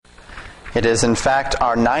It is, in fact,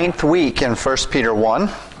 our 9th week in 1 Peter 1.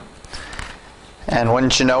 And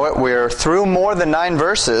wouldn't you know it, we're through more than 9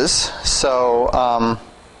 verses. So,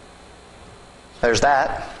 there's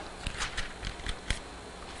that.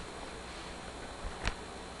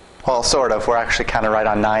 Well, sort of. We're actually kind of right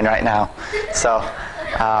on 9 right now. So,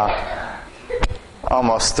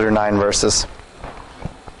 almost through 9 verses.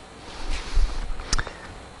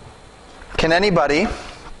 Can anybody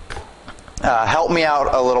help me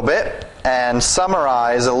out a little bit and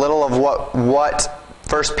summarize a little of what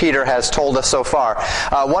 1 Peter has told us so far?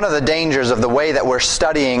 One of the dangers of the way that we're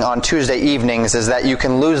studying on Tuesday evenings is that you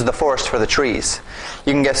can lose the forest for the trees.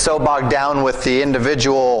 You can get so bogged down with the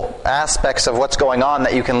individual aspects of what's going on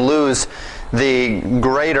that you can lose the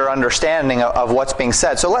greater understanding of what's being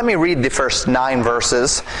said. So let me read the first 9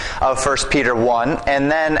 verses of 1 Peter 1,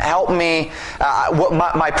 and then help me.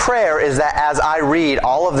 My prayer is that as I read,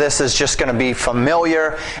 all of this is just going to be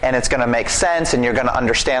familiar, and it's going to make sense, and you're going to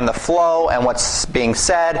understand the flow and what's being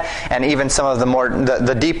said, and even some of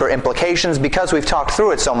the deeper implications, because we've talked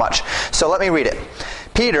through it so much. So let me read it.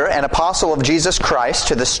 Peter, an apostle of Jesus Christ,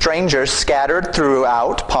 to the strangers scattered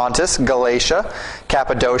throughout Pontus, Galatia,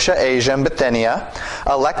 Cappadocia, Asia, and Bithynia,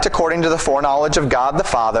 elect according to the foreknowledge of God the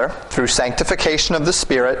Father, through sanctification of the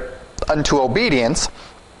Spirit, unto obedience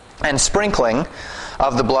and sprinkling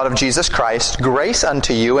of the blood of Jesus Christ, grace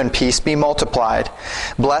unto you and peace be multiplied.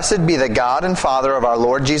 Blessed be the God and Father of our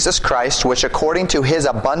Lord Jesus Christ, which according to his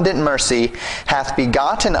abundant mercy hath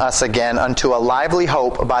begotten us again unto a lively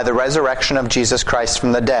hope by the resurrection of Jesus Christ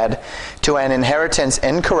from the dead, to an inheritance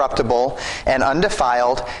incorruptible and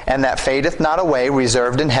undefiled, and that fadeth not away,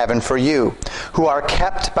 reserved in heaven for you, who are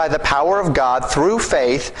kept by the power of God through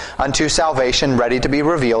faith unto salvation, ready to be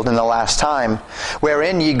revealed in the last time,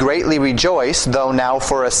 wherein ye greatly rejoice, though now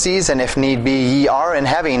for a season, if need be, ye are in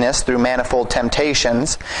heaviness through manifold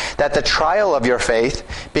temptations, that the trial of your faith,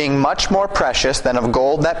 being much more precious than of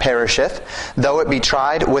gold that perisheth, though it be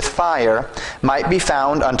tried with fire, might be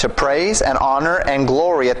found unto praise and honor and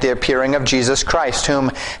glory at the appearing of Jesus Christ, whom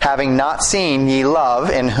having not seen ye love,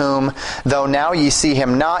 in whom, though now ye see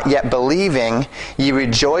him not, yet believing, ye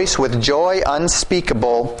rejoice with joy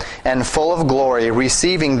unspeakable and full of glory,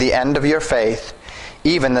 receiving the end of your faith,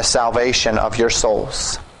 even the salvation of your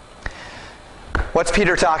souls. What's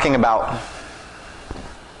Peter talking about?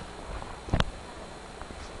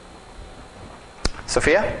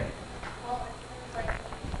 Sophia?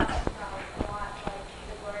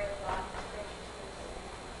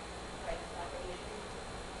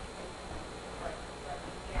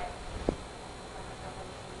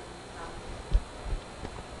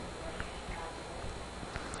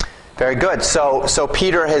 Very good. So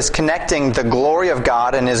Peter is connecting the glory of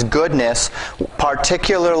God and his goodness,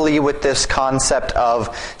 particularly with this concept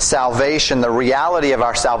of salvation, the reality of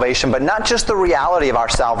our salvation, but not just the reality of our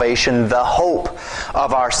salvation, the hope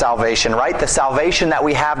of our salvation, right? The salvation that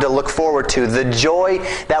we have to look forward to, the joy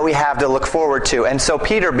that we have to look forward to. And so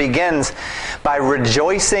Peter begins by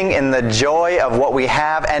rejoicing in the joy of what we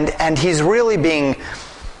have, and he's really being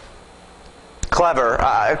clever.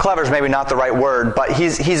 Clever is maybe not the right word, but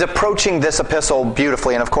he's approaching this epistle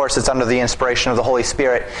beautifully, and of course it's under the inspiration of the Holy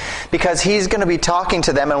Spirit, because he's going to be talking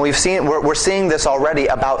to them, and we're seeing this already,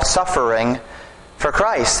 about suffering for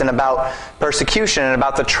Christ, and about persecution, and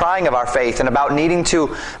about the trying of our faith, and about needing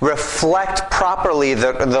to reflect properly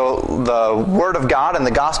the Word of God and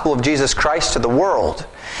the gospel of Jesus Christ to the world.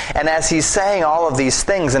 And as he's saying all of these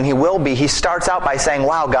things, and he will be, he starts out by saying,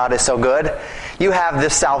 wow, God is so good. You have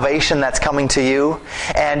this salvation that's coming to you,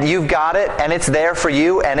 and you've got it, and it's there for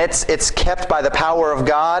you, and it's kept by the power of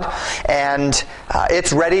God, and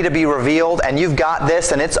it's ready to be revealed, and you've got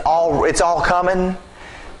this, and it's all coming.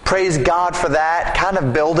 Praise God for that, kind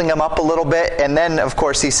of building him up a little bit. And then, of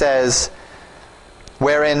course, he says,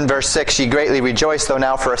 wherein, verse 6, ye greatly rejoice, though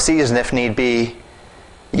now for a season, if need be,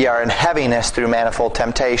 ye are in heaviness through manifold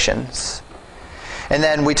temptations. And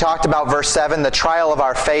then we talked about verse 7, the trial of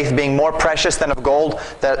our faith being more precious than of gold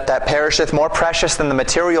that perisheth, more precious than the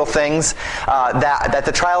material things, that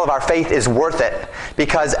the trial of our faith is worth it.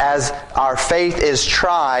 Because as our faith is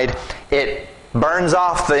tried, it burns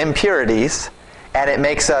off the impurities, and it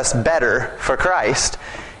makes us better for Christ.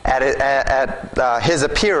 At his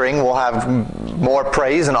appearing, we'll have more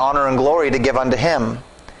praise and honor and glory to give unto him.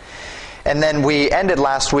 And then we ended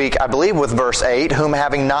last week, I believe, with verse 8, whom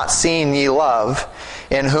having not seen ye love,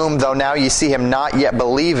 in whom though now ye see him not, yet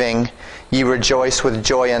believing, ye rejoice with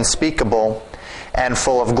joy unspeakable and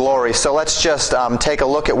full of glory. So let's just take a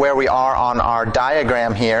look at where we are on our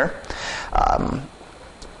diagram here.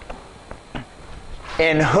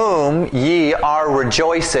 In whom ye are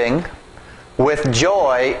rejoicing with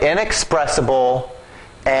joy inexpressible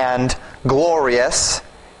and glorious.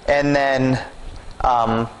 And then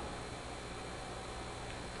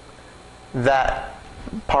that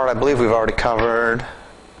part I believe we've already covered.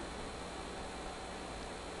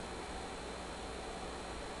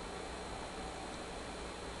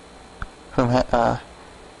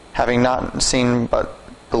 Having not seen but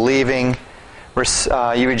believing,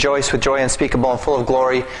 you rejoice with joy unspeakable and full of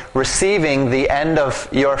glory, receiving the end of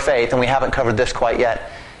your faith, and we haven't covered this quite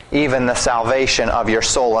yet, even the salvation of your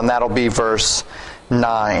soul, and that'll be verse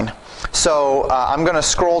 9. So I'm going to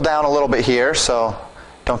scroll down a little bit here, so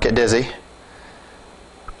don't get dizzy.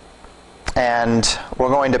 And we're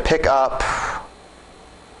going to pick up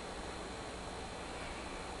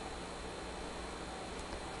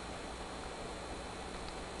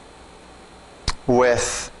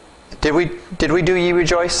with, did we do Ye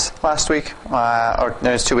Rejoice last week? Or it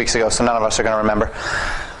was 2 weeks ago, so none of us are going to remember.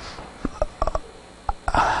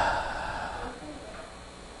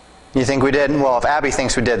 You think we did? Well, if Abby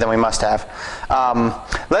thinks we did, then we must have.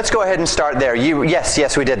 Let's go ahead and start there.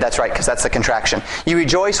 Yes, we did. That's right, because that's the contraction. You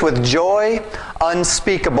rejoice with joy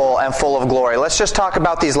unspeakable and full of glory. Let's just talk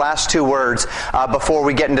about these last two words before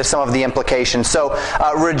we get into some of the implications. So,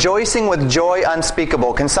 rejoicing with joy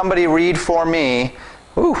unspeakable. Can somebody read for me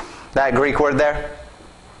that Greek word there?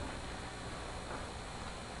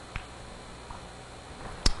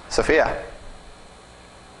 Sophia.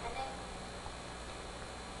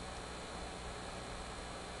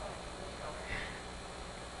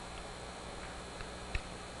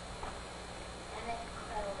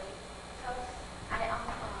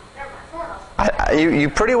 You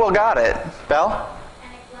pretty well got it, Belle?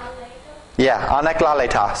 Yeah,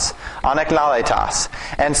 aneklaletos. Aneklaletos.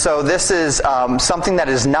 And so this is something that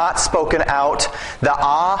is not spoken out. The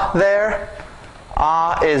there,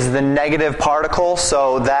 is the negative particle,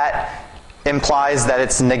 so that implies that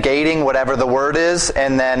it's negating whatever the word is.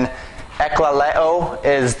 And then eklaleo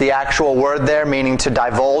is the actual word there, meaning to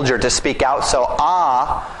divulge or to speak out. So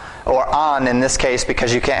or on in this case,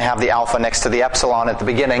 because you can't have the alpha next to the epsilon at the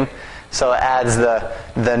beginning. So it adds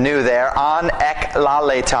the new there. On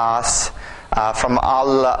eklaletos, from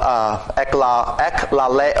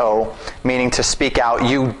eklaleo, meaning to speak out.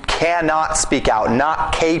 You cannot speak out.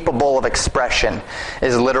 Not capable of expression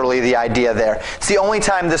is literally the idea there. It's the only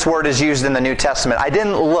time this word is used in the New Testament. I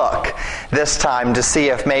didn't look this time to see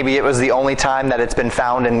if maybe it was the only time that it's been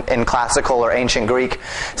found in classical or ancient Greek.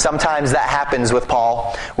 Sometimes that happens with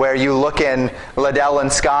Paul, where you look in Liddell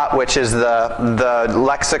and Scott, which is the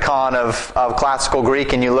lexicon of classical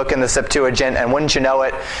Greek, and you look in the Septuagint, and wouldn't you know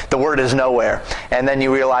it, the word is nowhere. And then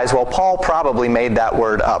you realize, well, Paul probably made that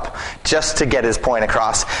word up just to get his point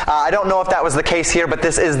across. I don't know if that was the case here, but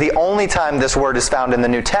this is the only time this word is found in the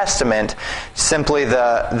New Testament, simply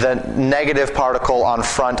the negative particle on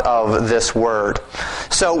front of this word.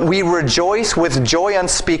 So we rejoice with joy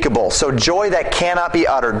unspeakable, so joy that cannot be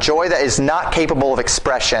uttered, joy that is not capable of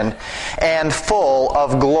expression, and full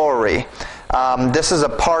of glory. This is a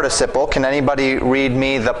participle. Can anybody read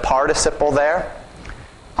me the participle there?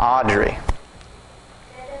 Audrey.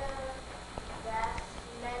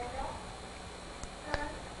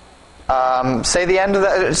 Say the end of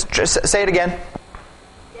that. Say it again.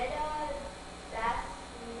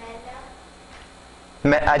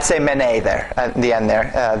 I'd say mene there at the end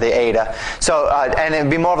there, the eta. So and it'd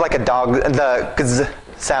be more of like a dog, the gz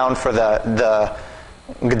sound for the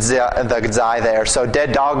gzai there. So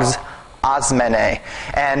dead dogs. Asmene.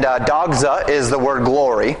 And dogza is the word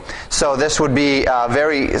glory. So this would be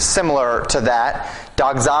very similar to that.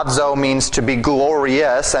 Dogzadzo means to be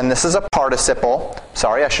glorious, and this is a participle.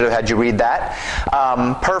 Sorry, I should have had you read that.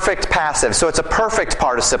 Perfect passive. So it's a perfect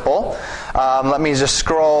participle. Let me just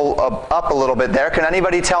scroll up a little bit there. Can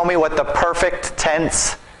anybody tell me what the perfect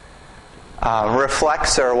tense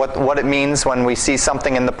reflects, or what it means when we see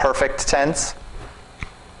something in the perfect tense?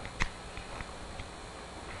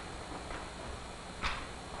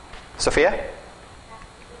 Sophia?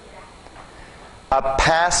 A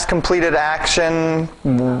past completed action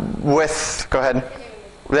with, go ahead.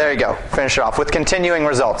 There you go. Finish it off. With continuing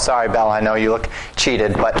results. Sorry, Bella, I know you look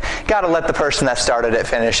cheated, but got to let the person that started it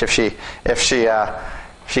finish if she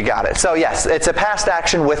got it. So yes, it's a past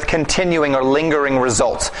action with continuing or lingering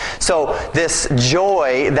results. So this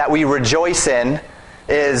joy that we rejoice in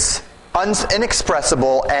is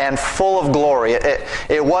inexpressible and full of glory.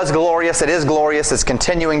 It was glorious, it is glorious, it's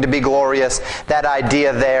continuing to be glorious. That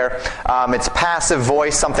idea there, it's passive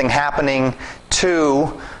voice, something happening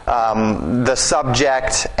to the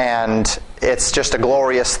subject, and it's just a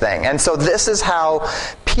glorious thing. And so this is how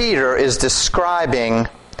Peter is describing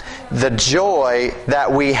the joy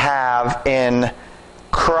that we have in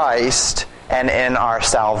Christ and in our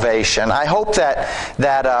salvation. I hope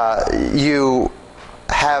that you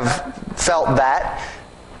have felt that.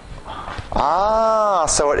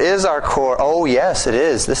 So it is our core. Oh, yes, it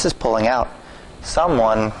is. This is pulling out.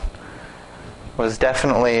 Someone was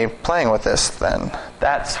definitely playing with this then.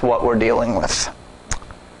 That's what we're dealing with.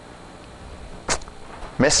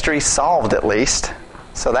 Mystery solved, at least.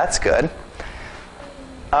 So that's good.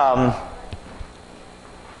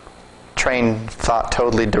 Train thought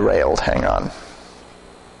totally derailed. Hang on.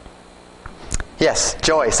 Yes,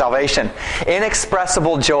 joy, salvation.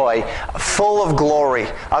 Inexpressible joy, full of glory.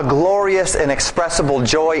 A glorious, inexpressible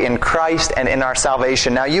joy in Christ and in our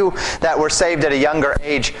salvation. Now, you that were saved at a younger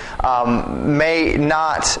age may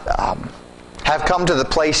not have come to the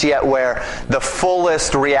place yet where the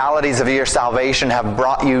fullest realities of your salvation have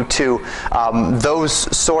brought you to those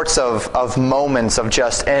sorts of moments of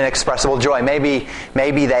just inexpressible joy. Maybe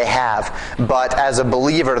they have, but as a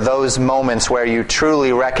believer, those moments where you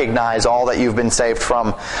truly recognize all that you've been saved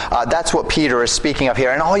from, that's what Peter is speaking of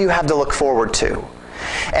here, and all you have to look forward to.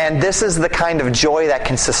 And this is the kind of joy that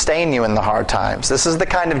can sustain you in the hard times. This is the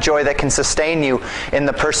kind of joy that can sustain you in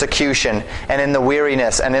the persecution and in the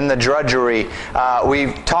weariness and in the drudgery.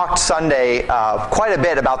 We've talked Sunday quite a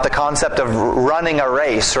bit about the concept of running a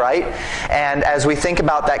race, right? And as we think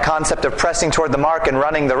about that concept of pressing toward the mark and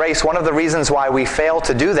running the race, one of the reasons why we fail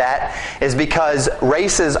to do that is because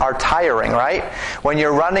races are tiring, right? When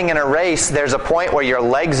you're running in a race, there's a point where your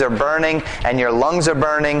legs are burning and your lungs are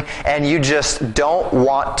burning, and you just don't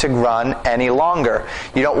want to run any longer.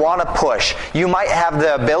 You don't want to push. You might have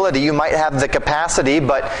the ability, you might have the capacity,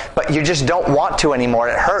 but you just don't want to anymore.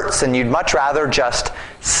 It hurts, and you'd much rather just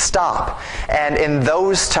stop. And in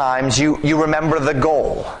those times, you remember the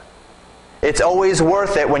goal. It's always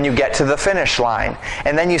worth it when you get to the finish line.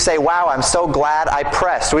 And then you say, wow, I'm so glad I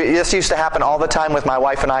pressed. This used to happen all the time with my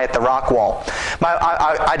wife and I at the rock wall.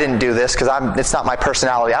 I didn't do this because it's not my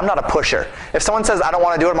personality. I'm not a pusher. If someone says, I don't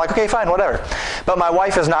want to do it, I'm like, okay, fine, whatever. But my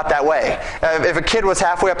wife is not that way. If a kid was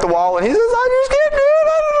halfway up the wall and he says, I just can't do it,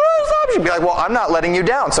 I don't know, stop, she'd be like, well, I'm not letting you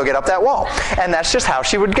down, so get up that wall. And that's just how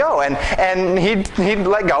she would go. And he'd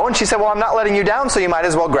let go, and she said, well, I'm not letting you down, so you might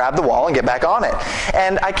as well grab the wall and get back on it.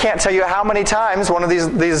 And I can't tell you how many times one of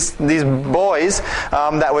these boys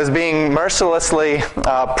that was being mercilessly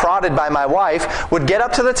prodded by my wife would get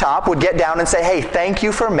up to the top, would get down and say, hey, thank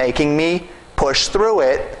you for making me push through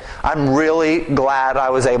it. I'm really glad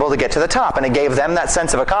I was able to get to the top. And it gave them that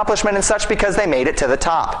sense of accomplishment and such because they made it to the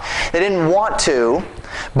top. They didn't want to,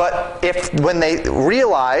 but when they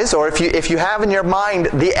realize, or if you have in your mind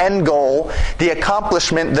the end goal, the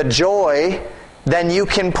accomplishment, the joy, then you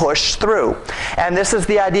can push through. And this is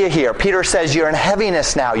the idea here. Peter says you're in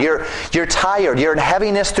heaviness now. You're tired. You're in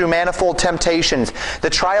heaviness through manifold temptations. The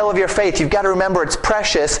trial of your faith, you've got to remember it's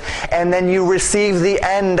precious. And then you receive the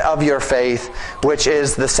end of your faith, which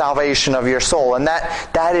is the salvation of your soul. And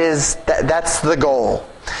that's the goal.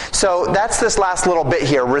 So that's this last little bit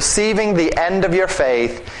here. Receiving the end of your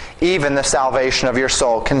faith, even the salvation of your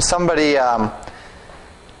soul. Can somebody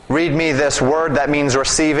read me this word that means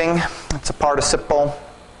receiving? It's a participle.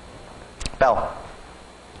 Bell.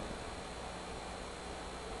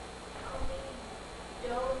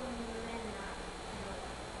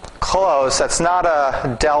 Close. That's not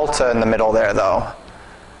a delta in the middle there, though.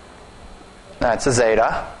 That's a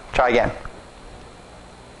zeta. Try again.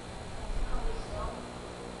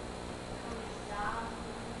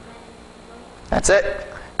 That's it.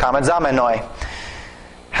 Kamadzamenoi.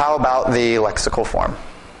 How about the lexical form?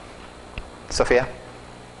 Sophia?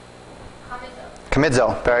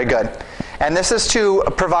 Kamidzo. Very good. And this is to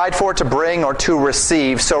provide for, to bring, or to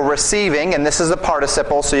receive. So receiving, and this is a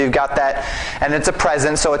participle, so you've got that, and it's a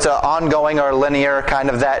present, so it's an ongoing or linear, kind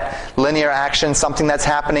of that linear action, something that's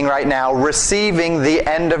happening right now. Receiving the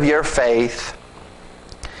end of your faith,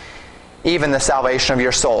 even the salvation of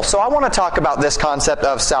your soul. So I want to talk about this concept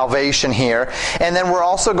of salvation here, and then we're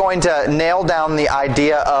also going to nail down the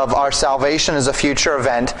idea of our salvation as a future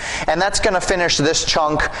event, and that's going to finish this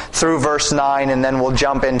chunk through verse 9, and then we'll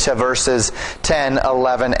jump into verses 10,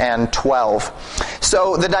 11, and 12.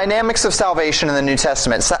 So the dynamics of salvation in the New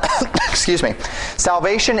Testament. Excuse me.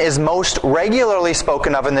 Salvation is most regularly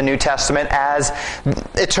spoken of in the New Testament as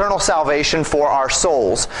eternal salvation for our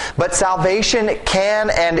souls. But salvation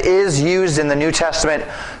can and is used in the New Testament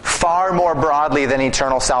far more broadly than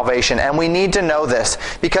eternal salvation. And we need to know this,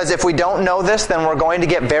 because if we don't know this, then we're going to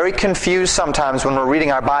get very confused sometimes when we're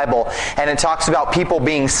reading our Bible and it talks about people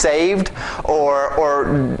being saved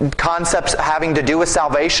or concepts having to do with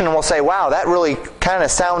salvation, and we'll say, wow, that really kind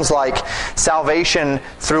of sounds like salvation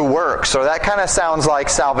through works, or that kind of sounds like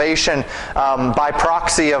salvation by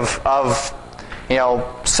proxy of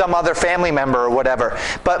some other family member or whatever.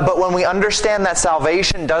 But when we understand that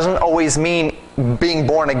salvation doesn't always mean being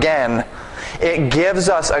born again, it gives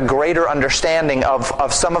us a greater understanding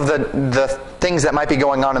of some of the things that might be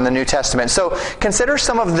going on in the New Testament. So consider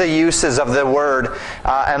some of the uses of the word,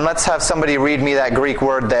 and let's have somebody read me that Greek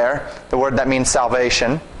word there, the word that means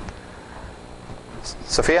salvation.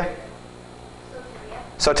 Sophia?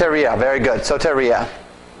 Soteria. Very good. Soteria.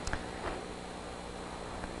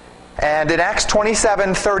 And in Acts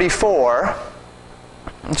 27:34,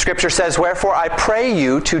 Scripture says, "Wherefore I pray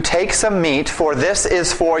you to take some meat, for this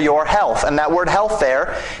is for your health." And that word health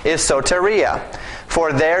there is soteria.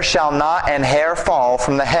 "For there shall not an hair fall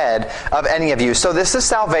from the head of any of you." So this is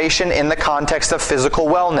salvation in the context of physical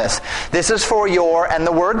wellness. This is for your, and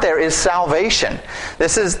the word there is salvation.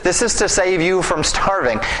 This is to save you from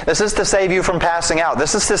starving. This is to save you from passing out.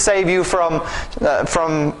 This is to save you from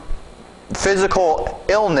physical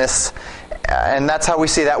illness, and that's how we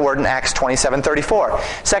see that word in Acts 27:34.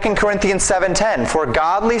 2 Corinthians 7:10, "For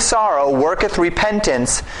godly sorrow worketh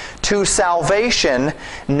repentance to salvation,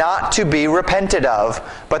 not to be repented of,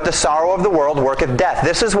 but the sorrow of the world worketh death."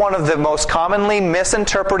 This is one of the most commonly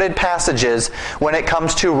misinterpreted passages when it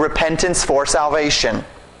comes to repentance for salvation.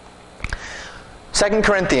 2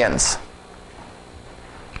 Corinthians.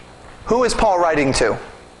 Who is Paul writing to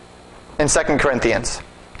in 2 Corinthians?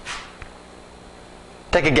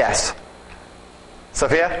 Take a guess.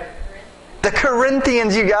 Sophia? The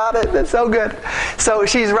Corinthians, you got it. That's so good. So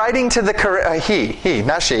she's writing to the he,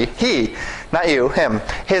 not she, he, not you, him.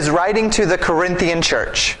 He's writing to the Corinthian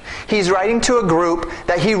church. He's writing to a group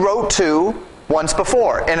that he wrote to once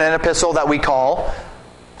before in an epistle that we call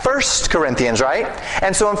 1 Corinthians, right?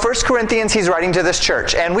 And so in 1 Corinthians, he's writing to this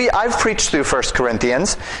church. And I've preached through 1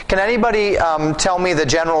 Corinthians. Can anybody tell me the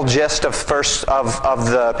general gist of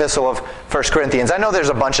the epistle of 1 Corinthians? I know there's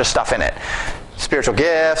a bunch of stuff in it. Spiritual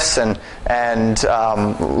gifts and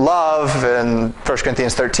love and 1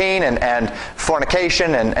 Corinthians 13 and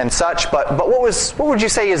fornication and such. But what would you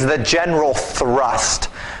say is the general thrust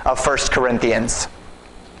of 1 Corinthians?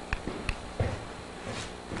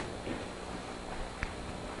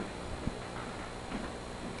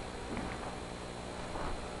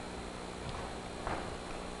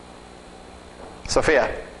 Sophia?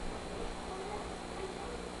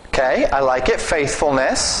 Okay, I like it.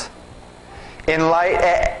 Faithfulness. In light,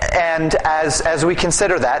 and as we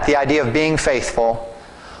consider that, the idea of being faithful,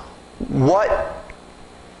 what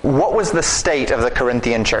was the state of the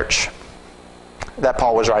Corinthian church that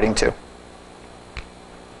Paul was writing to?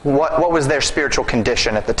 What was their spiritual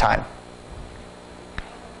condition at the time?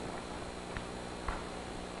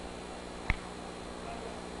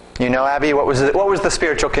 You know, Abby, what was the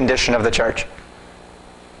spiritual condition of the church?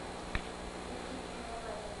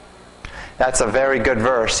 That's a very good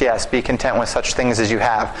verse. Yes, be content with such things as you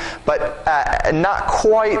have. But not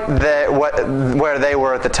quite where they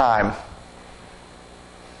were at the time.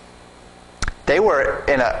 They were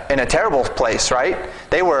in a terrible place, right?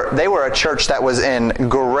 They were a church that was in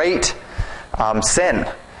great sin.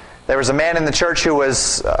 There was a man in the church who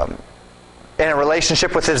was in a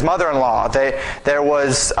relationship with his mother-in-law. There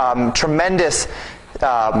was tremendous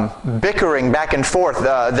bickering back and forth.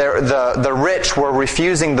 The rich were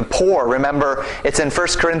refusing the poor. Remember, it's in 1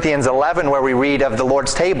 Corinthians 11 where we read of the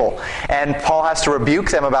Lord's table. And Paul has to rebuke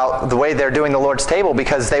them about the way they're doing the Lord's table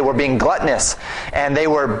because they were being gluttonous and they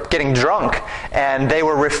were getting drunk and they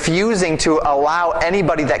were refusing to allow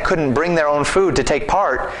anybody that couldn't bring their own food to take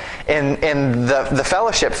part in the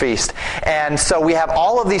fellowship feast. And so we have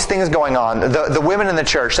all of these things going on. The women in the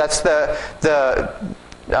church, that's the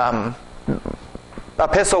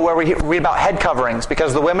epistle where we read about head coverings,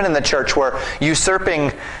 because the women in the church were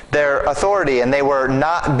usurping their authority and they were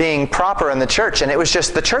not being proper in the church, and it was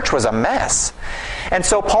just, the church was a mess. And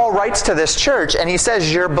so Paul writes to this church and he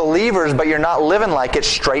says, you're believers but you're not living like it,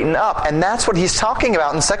 straighten up. And that's what he's talking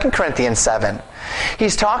about in 2 Corinthians 7.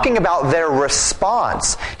 He's talking about their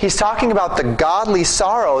response. He's talking about the godly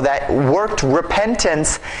sorrow that worked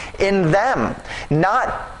repentance in them,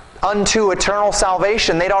 not unto eternal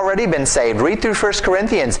salvation. They'd already been saved. Read through 1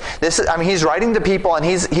 Corinthians. He's writing to people and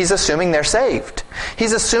he's assuming they're saved.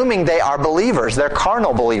 He's assuming they are believers. They're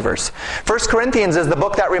carnal believers. 1 Corinthians is the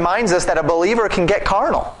book that reminds us that a believer can get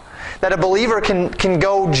carnal. That a believer can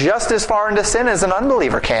go just as far into sin as an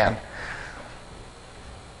unbeliever can.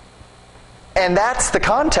 And that's the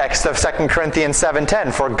context of 2 Corinthians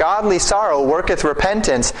 7:10. For godly sorrow worketh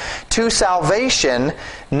repentance to salvation,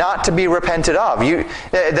 not to be repented of.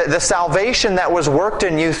 The salvation that was worked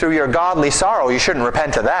in you through your godly sorrow, you shouldn't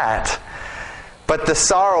repent of that. But the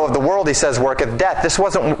sorrow of the world, he says, worketh death. This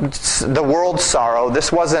wasn't the world's sorrow.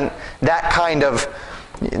 This wasn't that kind of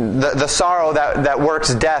the sorrow that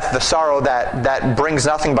works death, the sorrow that brings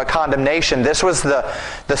nothing but condemnation. This was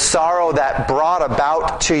the sorrow that brought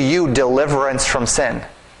about to you deliverance from sin,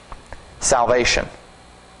 salvation.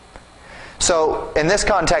 So in this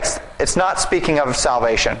context, it's not speaking of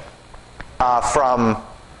salvation from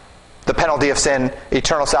the penalty of sin,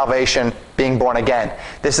 eternal salvation, being born again.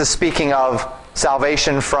 This is speaking of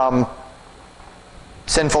salvation from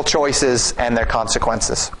sinful choices and their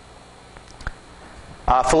consequences.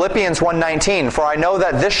 Philippians 1:19, for I know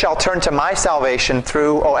that this shall turn to my salvation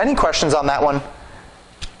through... Oh, any questions on that one?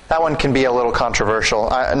 That one can be a little controversial.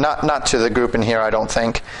 Not to the group in here, I don't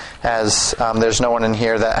think, as there's no one in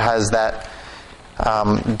here that has that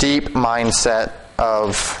deep mindset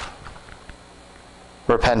of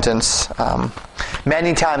repentance.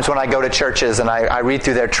 Many times when I go to churches and I read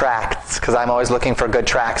through their tracts, because I'm always looking for good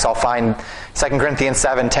tracts, I'll find 2 Corinthians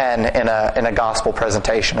 7:10 in a gospel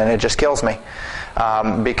presentation, and it just kills me.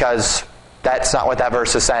 Because that's not what that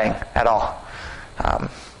verse is saying at all.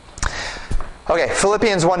 Okay,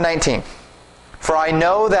 Philippians 1:19. For I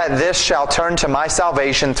know that this shall turn to my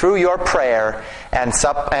salvation through your prayer and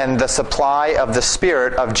the supply of the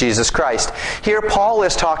Spirit of Jesus Christ. Here Paul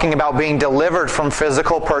is talking about being delivered from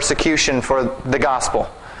physical persecution for the gospel.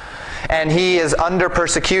 And he is under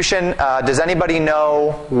persecution. Does anybody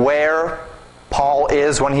know where Paul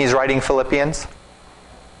is when he's writing Philippians?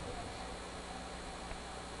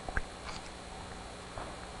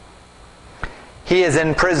 He is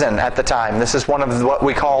in prison at the time. This is one of what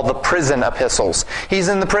we call the prison epistles. He's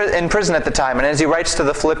in prison at the time, and as he writes to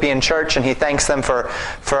the Philippian church and he thanks them for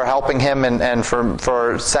helping him and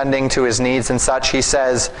for sending to his needs and such, he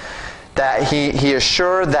says that he is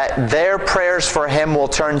sure that their prayers for him will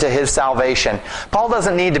turn to his salvation. Paul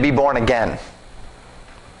doesn't need to be born again.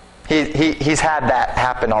 He's had that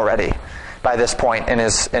happen already by this point in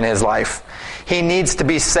his life. He needs to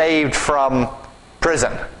be saved from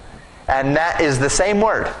prison. And that is the same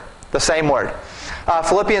word. The same word.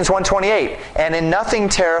 Philippians 1:28, and in nothing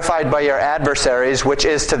terrified by your adversaries, which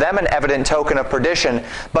is to them an evident token of perdition,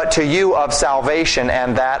 but to you of salvation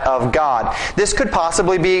and that of God. This could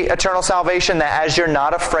possibly be eternal salvation, that as you're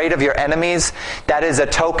not afraid of your enemies, that is a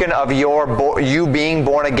token of you being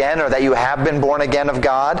born again, or that you have been born again of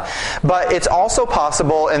God. But it's also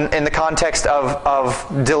possible in the context of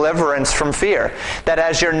deliverance from fear, that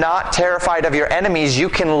as you're not terrified of your enemies, you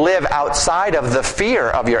can live outside of the fear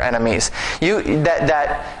of your enemies.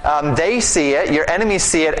 That they see it, your enemies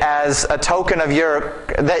see it as a token of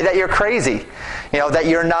that you're crazy. That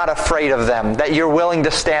you're not afraid of them, that you're willing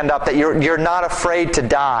to stand up, that you're not afraid to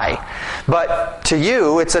die. But to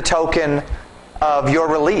you, it's a token of your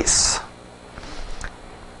release.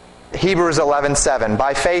 Hebrews 11:7,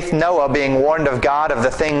 by faith Noah, being warned of God of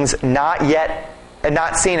the things not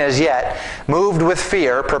seen as yet, moved with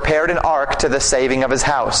fear, prepared an ark to the saving of his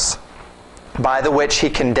house, by the which he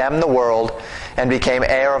condemned the world and became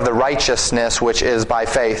heir of the righteousness which is by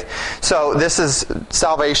faith. So this is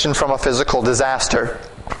salvation from a physical disaster.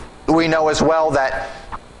 We know as well that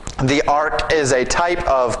the ark is a type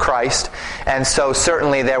of Christ, and so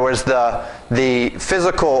certainly there was the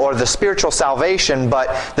physical or the spiritual salvation,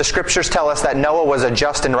 but the scriptures tell us that Noah was a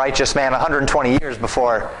just and righteous man 120 years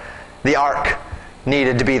before the ark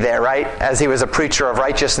needed to be there, right? As he was a preacher of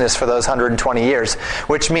righteousness for those 120 years.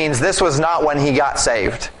 Which means this was not when he got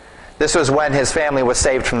saved. This was when his family was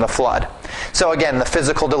saved from the flood. So again, the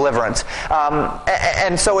physical deliverance.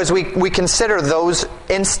 And so as we consider those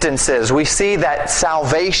instances, we see that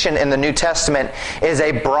salvation in the New Testament is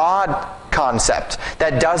a broad concept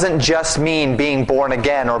that doesn't just mean being born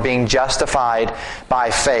again or being justified by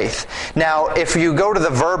faith. Now, if you go to the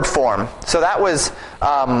verb form, so that was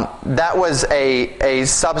a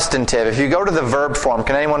substantive. If you go to the verb form,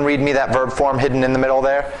 can anyone read me that verb form hidden in the middle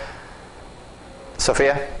there?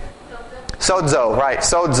 Sophia? Sozo, right,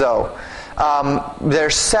 sozo.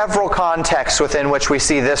 There's several contexts within which we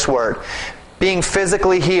see this word. Being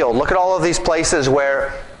physically healed. Look at all of these places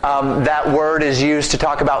where that word is used to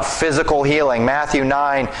talk about physical healing. Matthew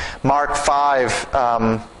 9, Mark 5,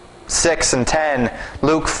 6 and 10,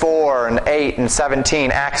 Luke 4 and 8 and 17,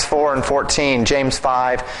 Acts 4 and 14, James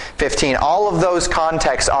 5, 15. All of those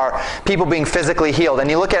contexts are people being physically healed. And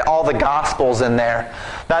you look at all the Gospels in there,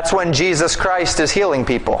 that's when Jesus Christ is healing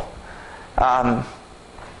people. That's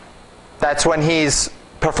when he's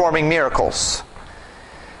performing miracles.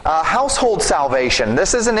 Household salvation.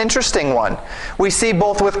 This is an interesting one. We see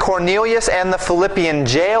both with Cornelius and the Philippian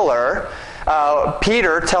jailer.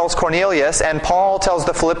 Peter tells Cornelius and Paul tells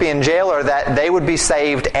the Philippian jailer that they would be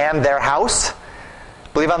saved and their house.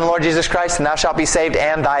 Believe on the Lord Jesus Christ and thou shalt be saved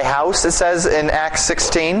and thy house, it says in Acts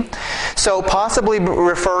 16. So possibly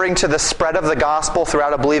referring to the spread of the gospel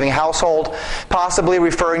throughout a believing household, possibly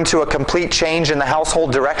referring to a complete change in the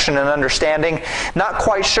household direction and understanding. Not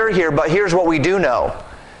quite sure here, but here's what we do know.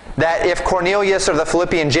 That if Cornelius or the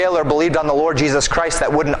Philippian jailer believed on the Lord Jesus Christ,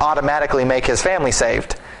 that wouldn't automatically make his family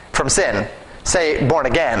saved from sin. Say, born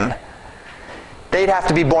again. They'd have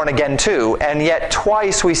to be born again too. And yet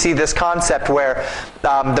twice we see this concept where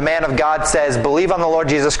the man of God says, believe on the Lord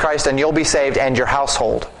Jesus Christ and you'll be saved and your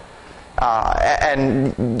household.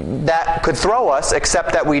 And that could throw us,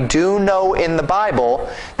 except that we do know in the Bible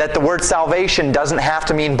that the word salvation doesn't have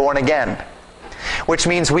to mean born again. Which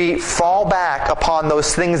means we fall back upon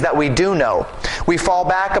those things that we do know. We fall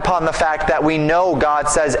back upon the fact that we know God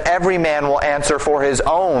says every man will answer for his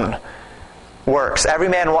own works. Every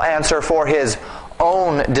man will answer for his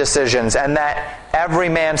own decisions, and that every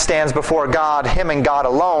man stands before God, him and God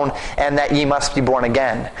alone, and that ye must be born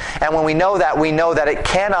again. And when we know that it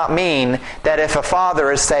cannot mean that if a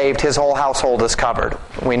father is saved, his whole household is covered.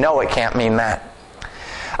 We know it can't mean that.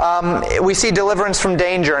 We see deliverance from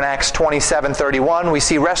danger in Acts 27:31. We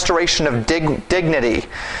see restoration of dignity.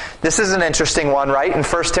 This is an interesting one, right? In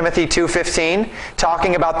 1 Timothy 2:15,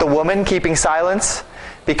 talking about the woman keeping silence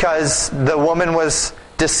because the woman was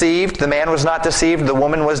deceived. The man was not deceived. The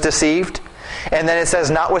woman was deceived. And then it says,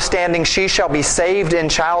 notwithstanding, she shall be saved in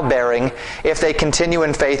childbearing if they continue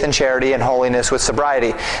in faith and charity and holiness with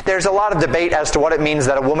sobriety. There's a lot of debate as to what it means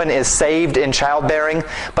that a woman is saved in childbearing,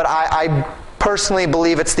 but I personally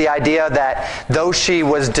believe it's the idea that though she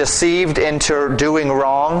was deceived into doing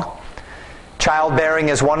wrong, childbearing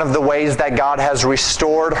is one of the ways that God has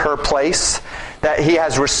restored her place, that he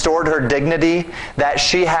has restored her dignity, that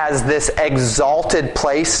she has this exalted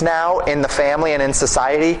place now in the family and in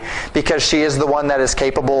society because she is the one that is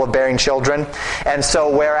capable of bearing children. And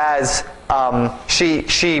so whereas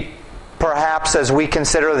she perhaps, as we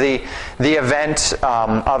consider the event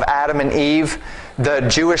of Adam and Eve, the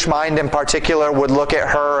Jewish mind in particular would look at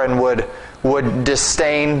her and would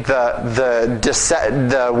disdain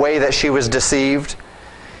the way that she was deceived.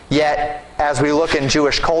 Yet, as we look in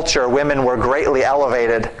Jewish culture, women were greatly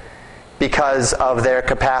elevated because of their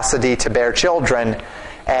capacity to bear children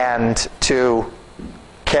and to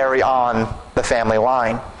carry on the family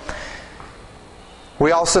line.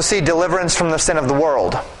 We also see deliverance from the sin of the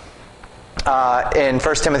world. In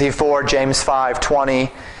 1 Timothy 4, James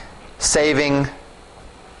 5:20, saving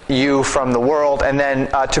you from the world, and then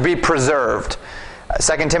to be preserved.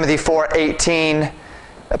 2 Timothy 4:18,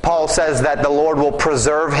 Paul says that the Lord will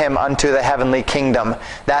preserve him unto the heavenly kingdom.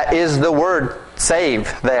 That is the word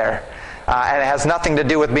save there. And it has nothing to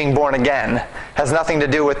do with being born again. Has nothing to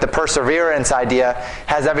do with the perseverance idea.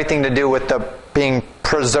 Has everything to do with the being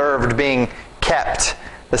preserved, being kept.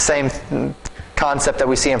 The same concept that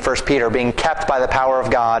we see in 1 Peter, being kept by the power of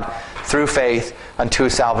God through faith unto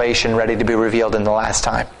salvation ready to be revealed in the last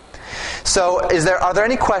time. So are there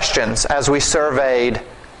any questions as we surveyed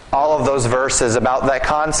all of those verses about that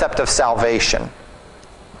concept of salvation?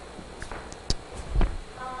 I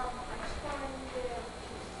just wanted to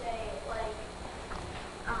say,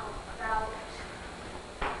 about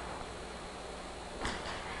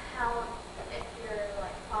how if your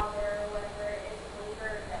father or whatever is a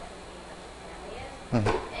believer, that's what the family is.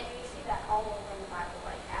 Mm-hmm. And you see that all over the Bible,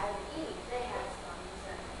 like Adam and Eve, they had sons,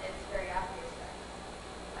 and it's very obvious that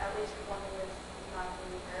at least one was not a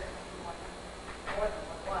believer, and one more than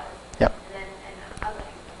one was. Yep. And other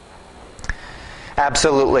people.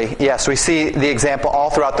 Absolutely. Yes, we see the example all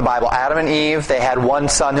throughout the Bible. Adam and Eve, they had one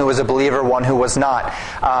son who was a believer, one who was not.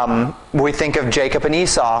 We think of Jacob and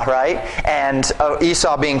Esau, right? And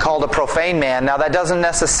Esau being called a profane man. Now, that doesn't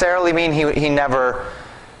necessarily mean he never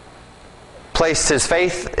placed his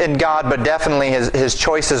faith in God, but definitely his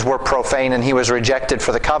choices were profane and he was rejected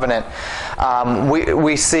for the covenant.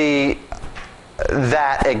 We see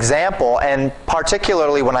that example, and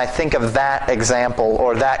particularly when I think of that example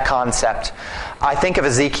or that concept, I think of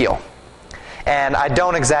Ezekiel. And I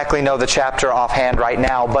don't exactly know the chapter offhand right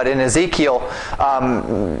now, but in Ezekiel,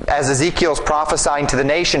 as Ezekiel's prophesying to the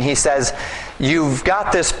nation, he says, you've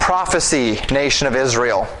got this prophecy, nation of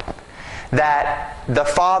Israel, that the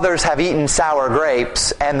fathers have eaten sour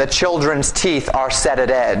grapes and the children's teeth are set at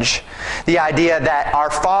edge. The idea that our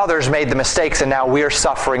fathers made the mistakes and now we're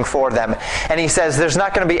suffering for them. And he says there's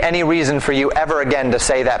not going to be any reason for you ever again to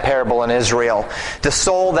say that parable in Israel. The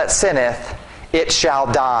soul that sinneth, it shall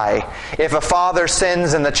die. If a father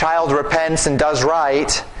sins and the child repents and does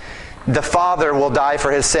right, the father will die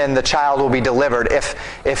for his sin, the child will be delivered. If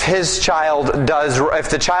the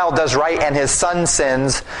child does right and his son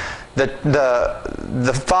sins,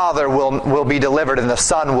 the father will be delivered and the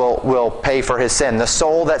son will pay for his sin. The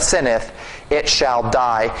soul that sinneth, it shall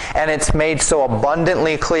die. And it's made so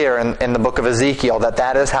abundantly clear in the book of Ezekiel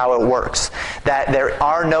that is how it works. That there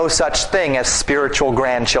are no such thing as spiritual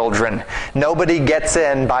grandchildren. Nobody gets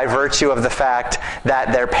in by virtue of the fact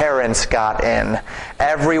that their parents got in.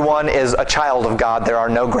 Everyone is a child of God. There are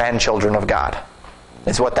no grandchildren of God,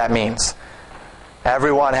 is what that means.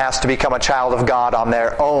 Everyone has to become a child of God on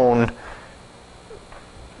their own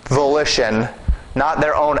volition, not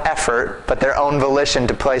their own effort, but their own volition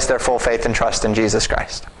to place their full faith and trust in Jesus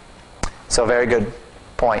Christ. So very good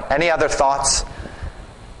point. Any other thoughts?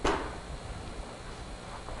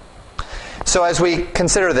 So as we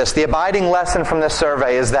consider this, the abiding lesson from this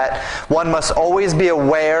survey is that one must always be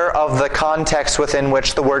aware of the context within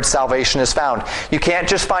which the word salvation is found. You can't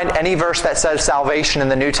just find any verse that says salvation in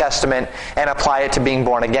the New Testament and apply it to being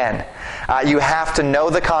born again. You have to know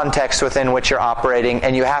the context within which you're operating,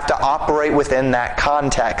 and you have to operate within that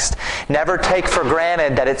context. Never take for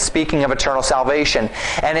granted that it's speaking of eternal salvation.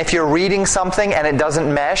 And if you're reading something and it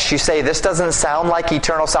doesn't mesh, you say, this doesn't sound like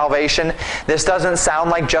eternal salvation, this doesn't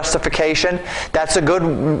sound like justification, that's a good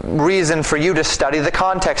reason for you to study the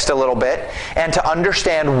context a little bit and to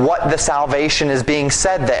understand what the salvation is being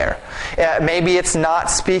said there. Maybe it's not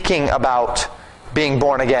speaking about being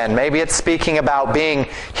born again. Maybe it's speaking about being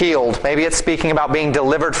healed. Maybe it's speaking about being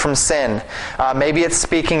delivered from sin. Maybe it's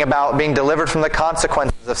speaking about being delivered from the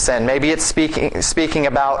consequences of sin. Maybe it's speaking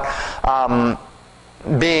about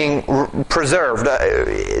being preserved.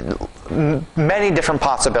 Many different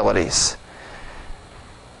possibilities.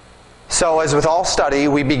 So as with all study,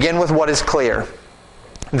 we begin with what is clear.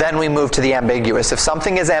 Then we move to the ambiguous. If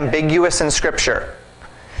something is ambiguous in Scripture,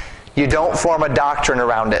 you don't form a doctrine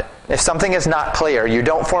around it. If something is not clear, you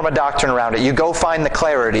don't form a doctrine around it. You go find the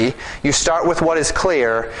clarity. You start with what is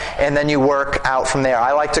clear, and then you work out from there.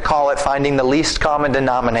 I like to call it finding the least common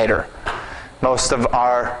denominator. Most of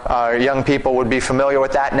our young people would be familiar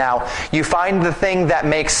with that now. You find the thing that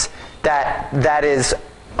makes that is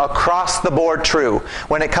across the board true.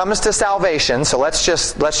 When it comes to salvation, so let's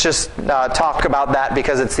just talk about that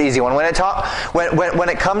because it's the easy one. When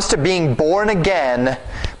it comes to being born again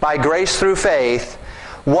by grace through faith,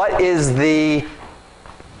 what is the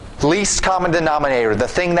least common denominator? The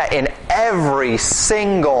thing that in every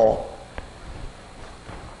single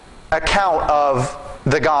account of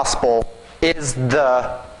the gospel is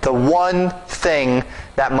the one thing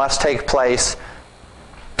that must take place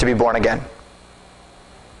to be born again.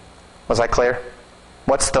 Was that clear?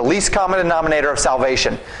 What's the least common denominator of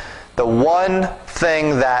salvation? The one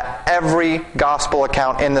thing that every gospel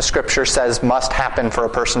account in the Scripture says must happen for a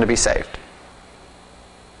person to be saved.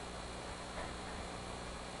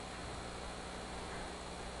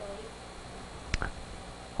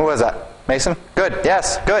 Who was that? Mason? Good.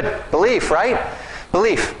 Yes. Good. Belief, right?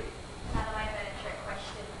 Belief.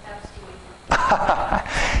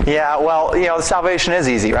 Yeah, well, salvation is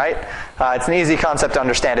easy, right? It's an easy concept to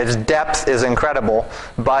understand. Its depth is incredible,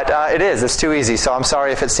 but it's too easy, so I'm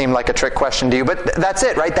sorry if it seemed like a trick question to you, but that's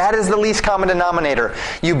it, right? That is the least common denominator.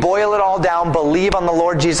 You boil it all down, believe on the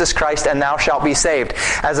Lord Jesus Christ, and thou shalt be saved.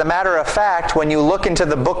 As a matter of fact, when you look into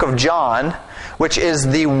the book of John, which is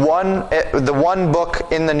the one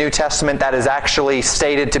book in the New Testament that is actually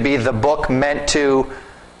stated to be the book meant to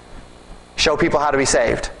show people how to be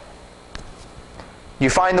saved. You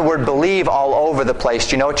find the word believe all over the place.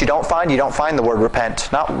 Do you know what you don't find? You don't find the word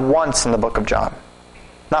repent. Not once in the book of John.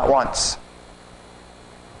 Not once.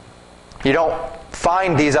 You don't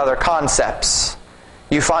find these other concepts.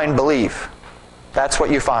 You find believe. That's what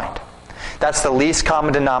you find. That's the least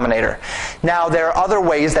common denominator. Now, there are other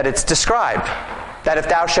ways that it's described. That if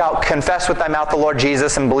thou shalt confess with thy mouth the Lord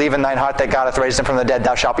Jesus and believe in thine heart that God hath raised him from the dead,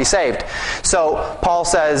 thou shalt be saved. So Paul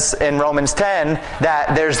says in Romans 10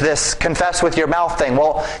 that there's this confess with your mouth thing.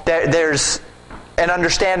 Well, there's an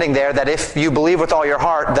understanding there that if you believe with all your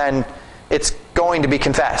heart, then it's going to be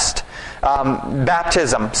confessed.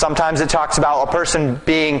 Baptism. Sometimes it talks about a person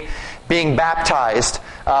being being baptized,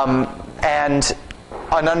 and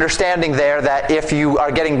an understanding there that if you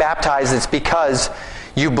are getting baptized, it's because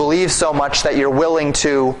you believe so much that you're willing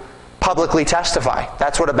to publicly testify.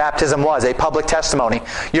 That's what a baptism was, a public testimony.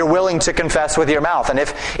 You're willing to confess with your mouth. And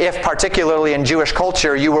if particularly in Jewish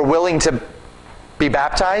culture, you were willing to be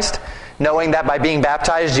baptized, knowing that by being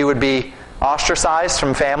baptized you would be ostracized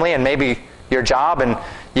from family and maybe your job, and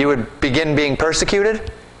you would begin being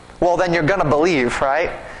persecuted, well, then you're going to believe,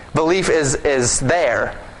 right? Belief is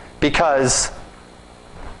there because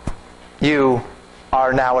you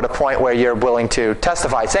are now at a point where you're willing to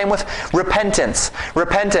testify. Same with repentance.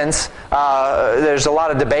 Repentance, there's a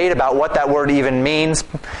lot of debate about what that word even means.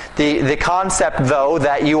 The concept, though,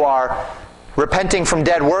 that you are repenting from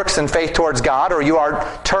dead works and faith towards God, or you are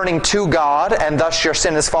turning to God and thus your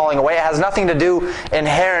sin is falling away. It has nothing to do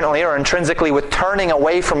inherently or intrinsically with turning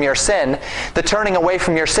away from your sin. The turning away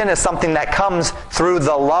from your sin is something that comes through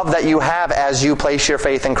the love that you have as you place your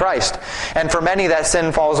faith in Christ. And for many, that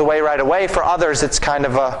sin falls away right away. For others, it's kind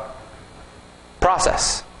of a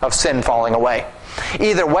process of sin falling away.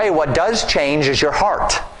 Either way, what does change is your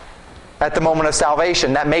heart at the moment of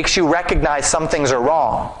salvation. That makes you recognize some things are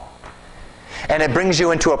wrong. And it brings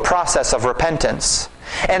you into a process of repentance.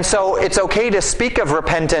 And so it's okay to speak of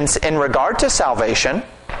repentance in regard to salvation,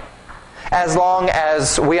 as long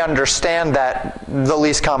as we understand that the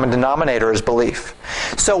least common denominator is belief.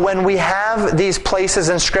 So when we have these places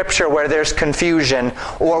in Scripture where there's confusion,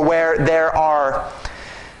 or where there are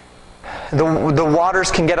the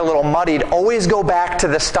waters can get a little muddied, always go back to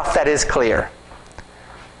the stuff that is clear.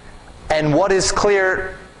 And what is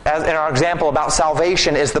clear, as in our example about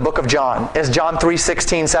salvation, is the book of John. Is John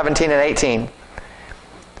 3:16, 17, and 18.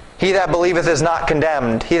 He that believeth is not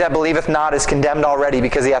condemned. He that believeth not is condemned already,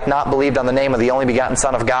 because he hath not believed on the name of the only begotten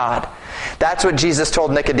Son of God. That's what Jesus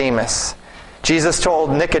told Nicodemus. Jesus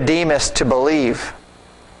told Nicodemus to believe.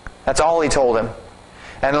 That's all he told him.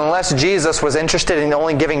 And unless Jesus was interested in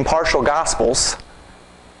only giving partial gospels,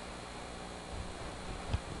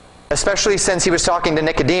 especially since he was talking to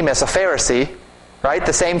Nicodemus, a Pharisee, right?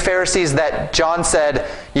 The same Pharisees that John said,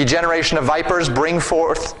 "Ye generation of vipers, bring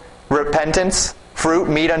forth repentance, fruit,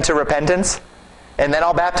 meet unto repentance, and then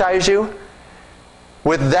I'll baptize you."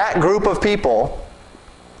 With that group of people,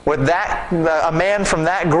 with a man from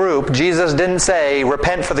that group, Jesus didn't say,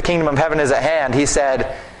 "Repent, for the kingdom of heaven is at hand." He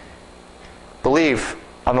said, "Believe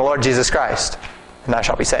on the Lord Jesus Christ, and thou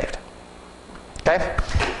shalt be saved." Okay?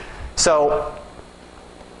 So,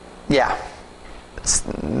 yeah.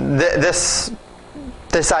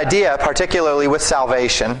 This idea, particularly with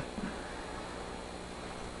salvation,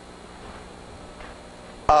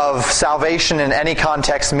 of salvation in any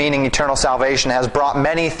context meaning eternal salvation, has brought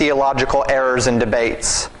many theological errors and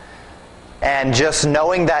debates. And just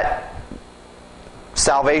knowing that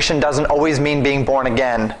salvation doesn't always mean being born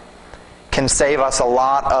again can save us a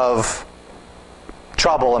lot of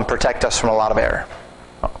trouble and protect us from a lot of error.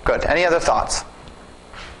 Oh, good. Any other thoughts?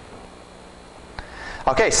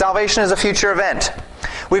 Okay, salvation is a future event.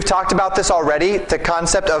 We've talked about this already, the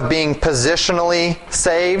concept of being positionally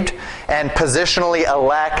saved and positionally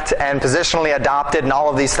elect and positionally adopted and all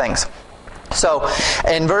of these things. So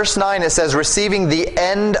in verse 9 it says, "Receiving the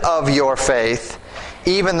end of your faith,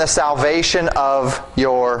 even the salvation of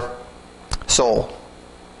your soul."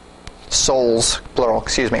 Souls, plural,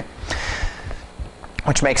 excuse me.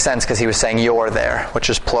 Which makes sense because he was saying "your" there, which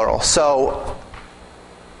is plural. So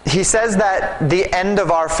he says that the end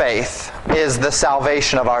of our faith is the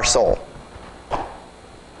salvation of our soul.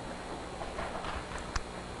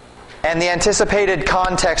 And the anticipated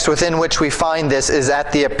context within which we find this is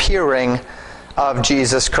at the appearing of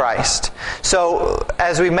Jesus Christ. So,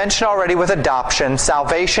 as we mentioned already with adoption,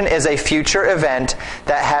 salvation is a future event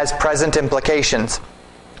that has present implications.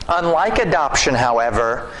 Unlike adoption,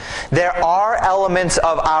 however, there are elements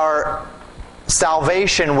of our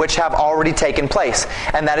salvation which have already taken place.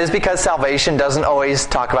 And that is because salvation doesn't always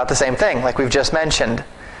talk about the same thing, like we've just mentioned.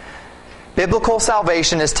 Biblical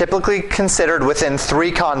salvation is typically considered within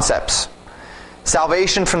three concepts: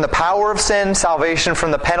 salvation from the power of sin, salvation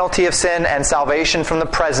from the penalty of sin, and salvation from the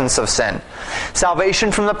presence of sin.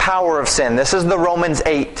 Salvation from the power of sin. This is the Romans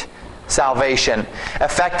 8 salvation.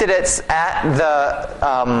 Affected at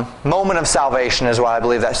the moment of salvation is what I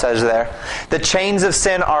believe that says there. The chains of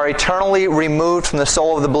sin are eternally removed from the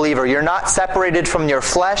soul of the believer. You're not separated from your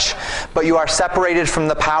flesh, but you are separated from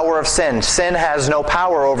the power of sin. Sin has no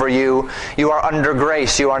power over you. You are under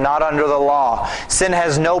grace. You are not under the law. Sin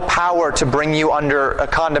has no power to bring you under a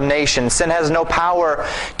condemnation. Sin has no power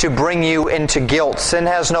to bring you into guilt. Sin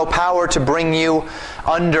has no power to bring you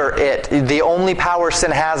under it. The only power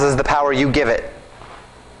sin has is the power you give it.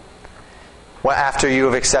 after you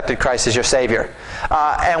have accepted Christ as your Savior.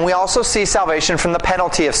 And we also see salvation from the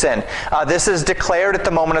penalty of sin. This is declared at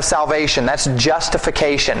the moment of salvation. That's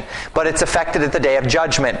justification. But it's effected at the day of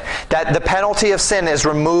judgment. That the penalty of sin is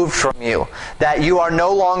removed from you. That you are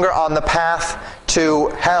no longer on the path to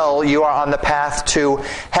hell, you are on the path to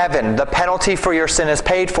heaven. The penalty for your sin is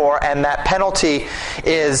paid for, and that penalty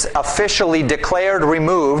is officially declared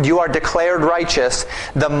removed. You are declared righteous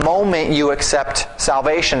the moment you accept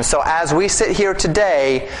salvation. So as we sit here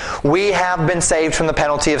today, we have been saved from the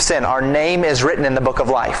penalty of sin. Our name is written in the book of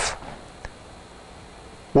life.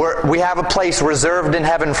 We have a place reserved in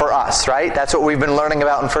heaven for us, right? That's what we've been learning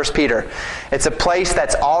about in 1 Peter. It's a place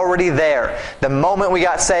that's already there. The moment we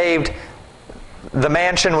got saved, the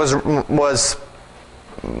mansion was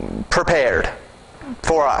prepared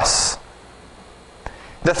for us.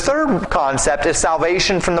 The third concept is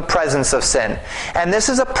salvation from the presence of sin. And this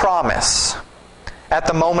is a promise at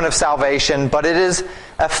the moment of salvation, but it is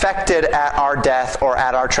affected at our death or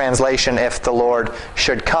at our translation if the Lord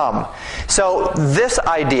should come. So this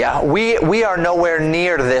idea, we are nowhere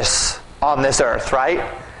near this on this earth, right?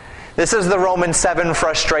 This is the Romans 7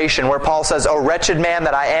 frustration where Paul says, "O wretched man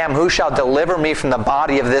that I am, who shall deliver me from the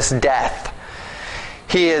body of this death?"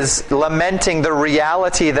 He is lamenting the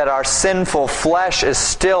reality that our sinful flesh is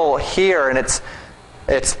still here and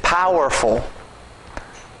it's powerful.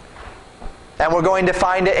 And we're going to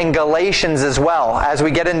find it in Galatians as well. As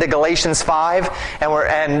we get into Galatians 5,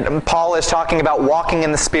 and Paul is talking about walking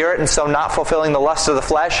in the Spirit, and so not fulfilling the lust of the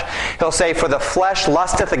flesh. He'll say, "For the flesh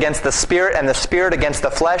lusteth against the Spirit, and the Spirit against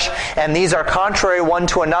the flesh, and these are contrary one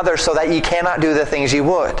to another, so that ye cannot do the things ye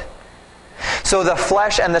would." So the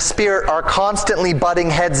flesh and the Spirit are constantly butting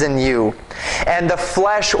heads in you. And the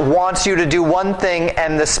flesh wants you to do one thing,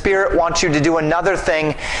 and the Spirit wants you to do another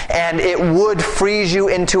thing, and it would freeze you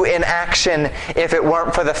into inaction if it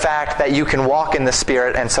weren't for the fact that you can walk in the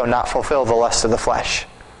Spirit and so not fulfill the lust of the flesh.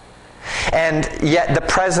 And yet the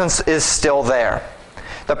presence is still there.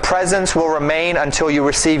 The presence will remain until you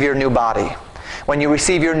receive your new body. When you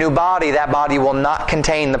receive your new body, that body will not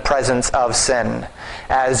contain the presence of sin,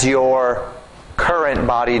 as your current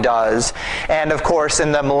body does. And of course,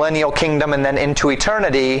 in the millennial kingdom and then into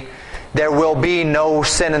eternity, there will be no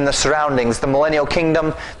sin in the surroundings. The millennial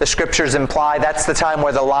kingdom, the scriptures imply, that's the time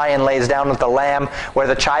where the lion lays down with the lamb, where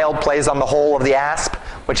the child plays on the hole of the asp,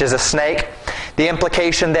 which is a snake. The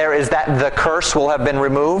implication there is that the curse will have been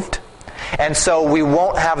removed. And so we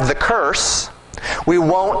won't have the curse. We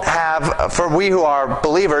won't have, for we who are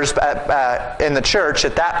believers in the church,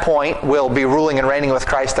 at that point, we'll be ruling and reigning with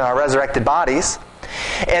Christ in our resurrected bodies.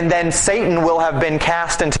 And then Satan will have been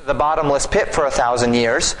cast into the bottomless pit for 1,000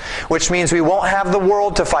 years, which means we won't have the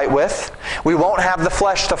world to fight with, we won't have the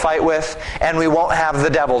flesh to fight with, and we won't have the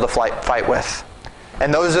devil to fight with.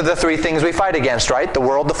 And those are the three things we fight against, right? The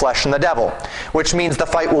world, the flesh, and the devil. Which means the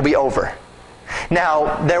fight will be over.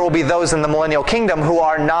 Now, there will be those in the millennial kingdom who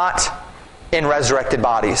are not in resurrected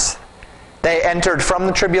bodies. They entered from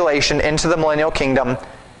the tribulation into the millennial kingdom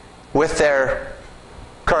with their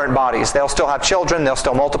current bodies. They'll still have children, they'll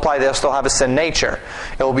still multiply, they'll still have a sin nature.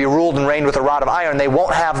 It will be ruled and reigned with a rod of iron. They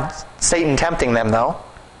won't have Satan tempting them, though.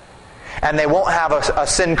 And they won't have a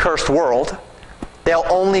sin-cursed world. They'll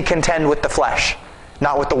only contend with the flesh,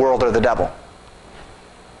 not with the world or the devil.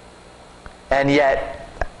 And yet,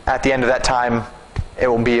 at the end of that time, it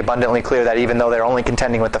will be abundantly clear that even though they're only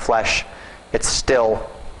contending with the flesh, it's still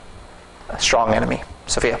a strong enemy.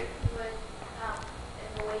 Sophia? In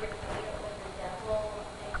the way you're putting it with the devil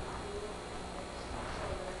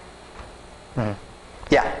and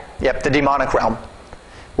Yeah. Yep. The demonic realm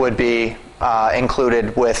would be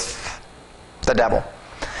included with the devil.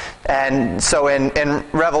 And so in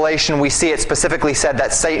Revelation, we see it specifically said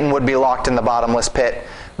that Satan would be locked in the bottomless pit,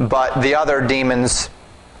 but the other demons,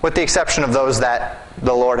 with the exception of those that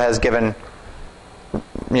the Lord has given,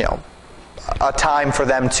 a time for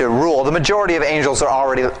them to rule. The majority of angels are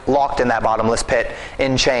already locked in that bottomless pit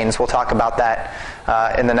in chains. We'll talk about that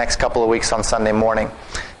in the next couple of weeks on Sunday morning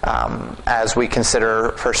as we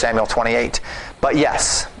consider 1 Samuel 28. But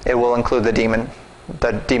yes, it will include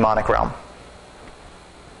the demonic realm.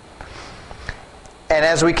 And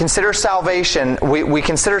as we consider salvation, we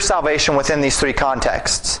consider salvation within these three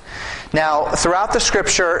contexts. Now, throughout the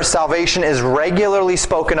Scripture, salvation is regularly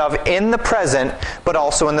spoken of in the present, but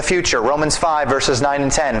also in the future. Romans 5, verses 9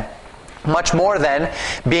 and 10. Much more then,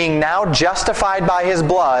 being now justified by His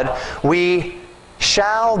blood, we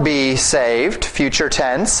shall be saved, future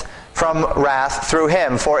tense, from wrath through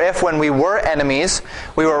Him. For if when we were enemies,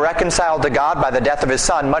 we were reconciled to God by the death of His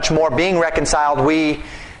Son, much more being reconciled, we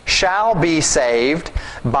shall be saved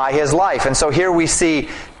by his life. And so here we see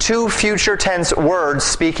two future tense words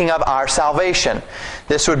speaking of our salvation.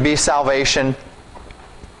 This would be salvation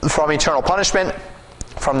from eternal punishment,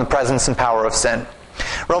 from the presence and power of sin.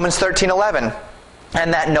 Romans 13:11.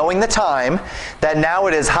 And that knowing the time, that now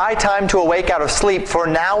it is high time to awake out of sleep, for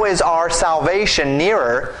now is our salvation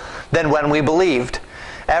nearer than when we believed.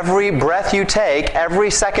 Every breath you take, every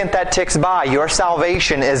second that ticks by, your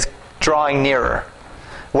salvation is drawing nearer.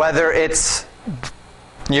 Whether it's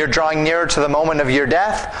you're drawing nearer to the moment of your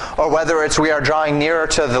death, or whether it's we are drawing nearer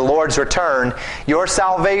to the Lord's return, your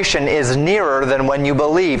salvation is nearer than when you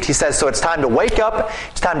believed. He says, so it's time to wake up,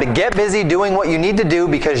 it's time to get busy doing what you need to do,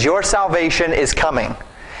 because your salvation is coming,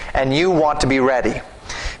 and you want to be ready.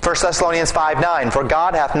 1 Thessalonians 5:9, for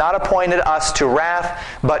God hath not appointed us to wrath,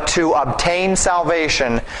 but to obtain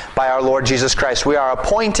salvation by our Lord Jesus Christ. We are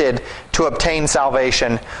appointed to obtain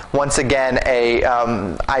salvation. Once again, a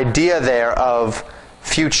idea there of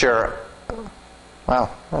future. Wow,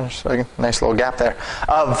 there's a nice little gap there.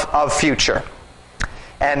 Of future.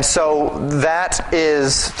 And so that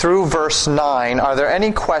is through verse 9. Are there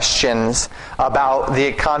any questions about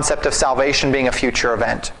the concept of salvation being a future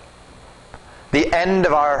event? The end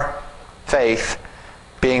of our faith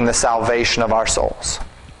being the salvation of our souls.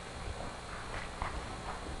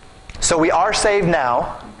 So we are saved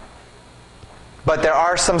now, but there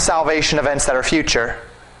are some salvation events that are future.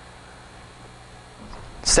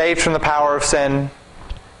 Saved from the power of sin,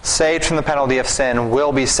 saved from the penalty of sin,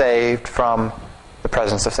 will be saved from the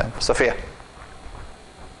presence of sin. Sophia.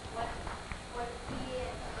 What would be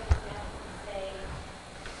an example, say,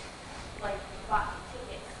 like you bought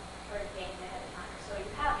tickets for a game ahead of time, so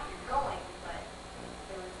you're going, but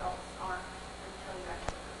the results aren't until you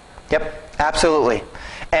actually go. Yep, absolutely.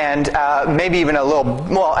 And maybe even a little,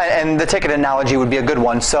 well, and the ticket analogy would be a good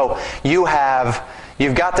one. So you've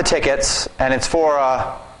got the tickets, and it's for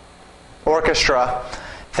a orchestra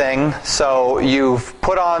thing. So you've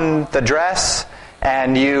put on the dress,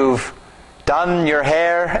 and you've done your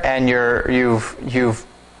hair, and you've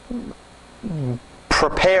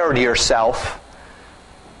prepared yourself,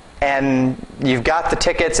 and you've got the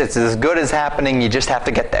tickets. It's as good as happening. You just have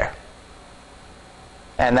to get there.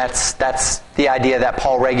 And that's the idea that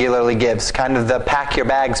Paul regularly gives, kind of the pack your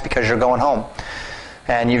bags because you're going home.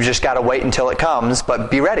 And you've just got to wait until it comes,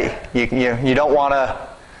 but be ready. You don't want to,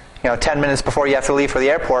 10 minutes before you have to leave for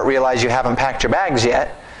the airport, realize you haven't packed your bags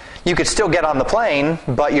yet. You could still get on the plane,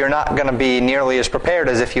 but you're not going to be nearly as prepared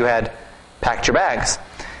as if you had packed your bags.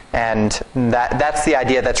 And that's the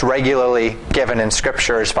idea that's regularly given in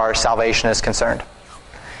Scripture as far as salvation is concerned.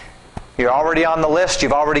 You're already on the list.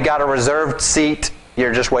 You've already got a reserved seat.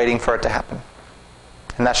 You're just waiting for it to happen.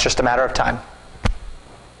 And that's just a matter of time.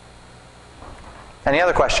 Any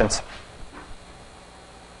other questions?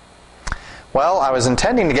 Well, I was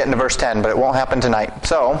intending to get into verse 10, but it won't happen tonight.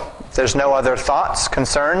 So, if there's no other thoughts,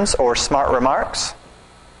 concerns, or smart remarks,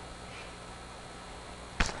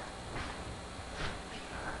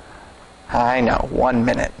 I know, 1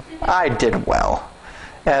 minute. I did well.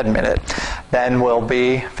 Admit it. Then we'll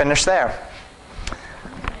be finished there.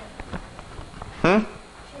 1.5.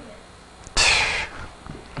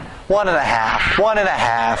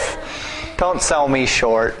 1.5. Don't sell me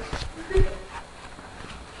short.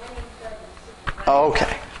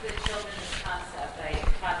 Okay. The children's concept, I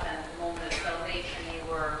taught them at the moment of salvation, we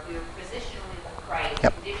were positionally with Christ,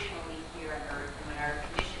 Yep. conditionally here on earth, and when our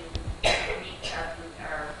condition meets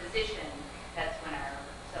our position, that's when our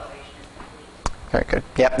salvation is complete. Very good.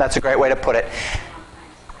 Yep, that's a great way to put it. A long time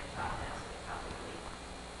since I taught that, so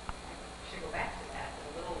I should go back to that.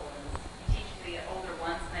 The little ones, you teach the older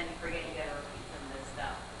ones, and then you forget you got to repeat some of this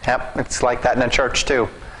stuff. Yep, it's like that in a church too.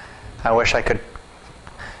 I wish I could.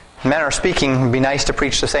 Men are speaking. It'd be nice to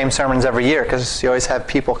preach the same sermons every year because you always have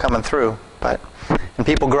people coming through, and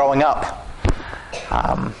people growing up.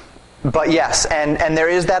 But yes, and there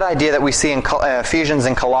is that idea that we see in Ephesians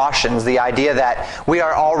and Colossians, the idea that we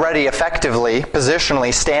are already effectively,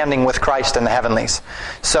 positionally standing with Christ in the heavenlies.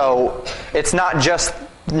 So it's not just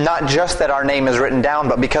that our name is written down,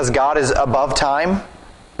 but because God is above time,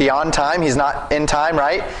 beyond time, He's not in time,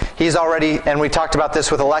 right? He's already, and we talked about this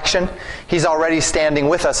with election, He's already standing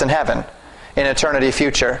with us in heaven, in eternity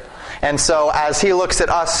future. And so as He looks at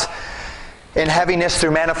us in heaviness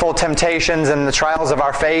through manifold temptations and the trials of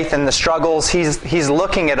our faith and the struggles, He's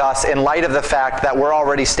looking at us in light of the fact that we're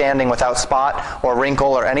already standing without spot or wrinkle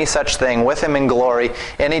or any such thing with Him in glory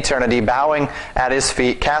in eternity, bowing at His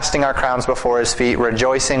feet, casting our crowns before His feet,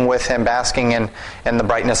 rejoicing with Him, basking in the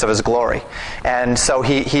brightness of His glory. And so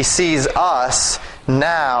He sees us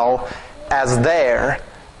now as there,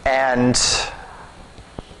 and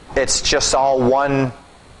it's just all one.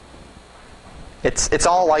 It's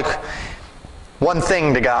all like one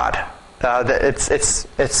thing to God.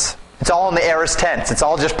 It's all in the aorist tense. It's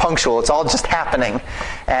all just punctual. It's all just happening.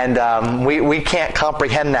 And we can't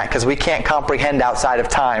comprehend that because we can't comprehend outside of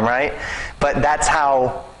time, right? But that's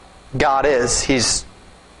how God is.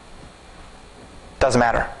 Doesn't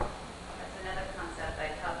matter. That's another concept I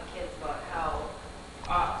tell the kids about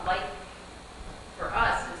how life for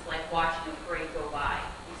us is like watching a parade go by.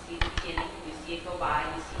 You see the beginning, you see it go by,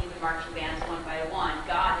 you see the marching bands one by one.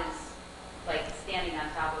 God is like standing on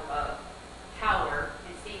top of a tower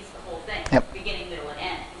and sees the whole thing, Yep. beginning, middle, and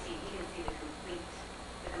end. He can see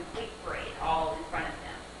the complete parade all in front of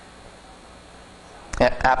him.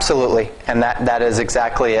 Yeah, absolutely. And that is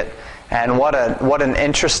exactly it. And what an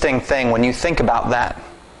interesting thing when you think about that.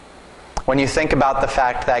 When you think about the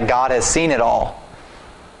fact that God has seen it all,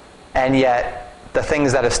 and yet the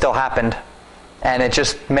things that have still happened, and it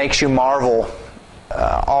just makes you marvel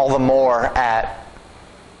all the more at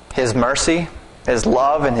His mercy, His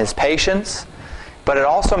love, and His patience. But it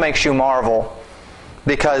also makes you marvel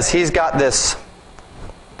because He's got this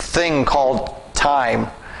thing called time,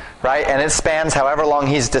 right? And it spans however long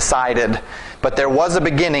He's decided. But there was a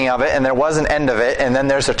beginning of it, and there was an end of it, and then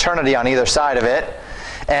there's eternity on either side of it.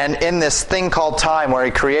 And in this thing called time, where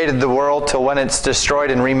He created the world to when it's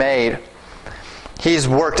destroyed and remade, He's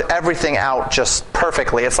worked everything out just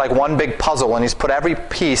perfectly. It's like one big puzzle, and He's put every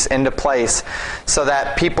piece into place so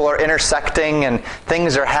that people are intersecting and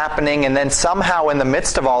things are happening. And then somehow in the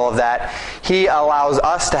midst of all of that, He allows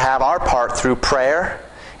us to have our part through prayer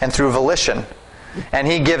and through volition. And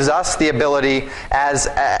He gives us the ability as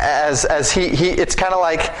he it's kind of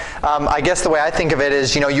like, I guess the way I think of it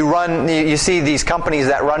is, you see these companies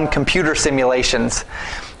that run computer simulations,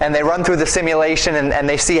 and they run through the simulation and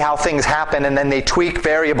they see how things happen, and then they tweak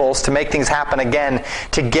variables to make things happen again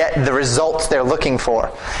to get the results they're looking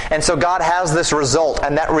for. And so God has this result,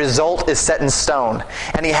 and that result is set in stone.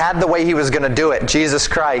 And He had the way He was going to do it, Jesus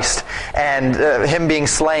Christ, and Him being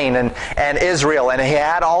slain, and Israel, and He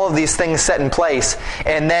had all of these things set in place.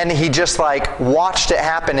 And then He just watched it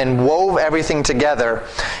happen and wove everything together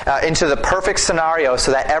into the perfect scenario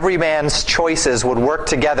so that every man's choices would work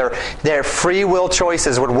together. Their free will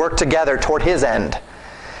choices would work together toward His end.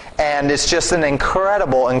 And it's just an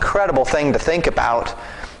incredible, incredible thing to think about.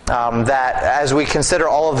 That as we consider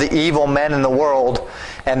all of the evil men in the world,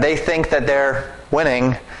 and they think that they're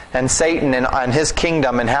winning, and Satan and his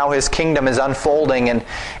kingdom, and how his kingdom is unfolding,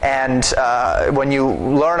 and when you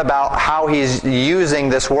learn about how he's using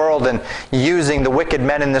this world and using the wicked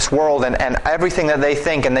men in this world and everything that they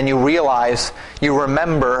think, and then you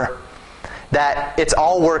remember that it's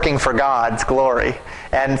all working for God's glory,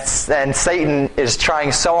 and Satan is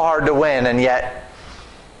trying so hard to win, and yet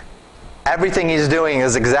everything he's doing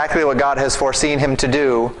is exactly what God has foreseen him to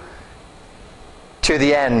do to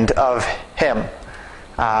the end of him.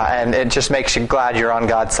 And it just makes you glad you're on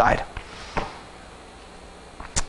God's side.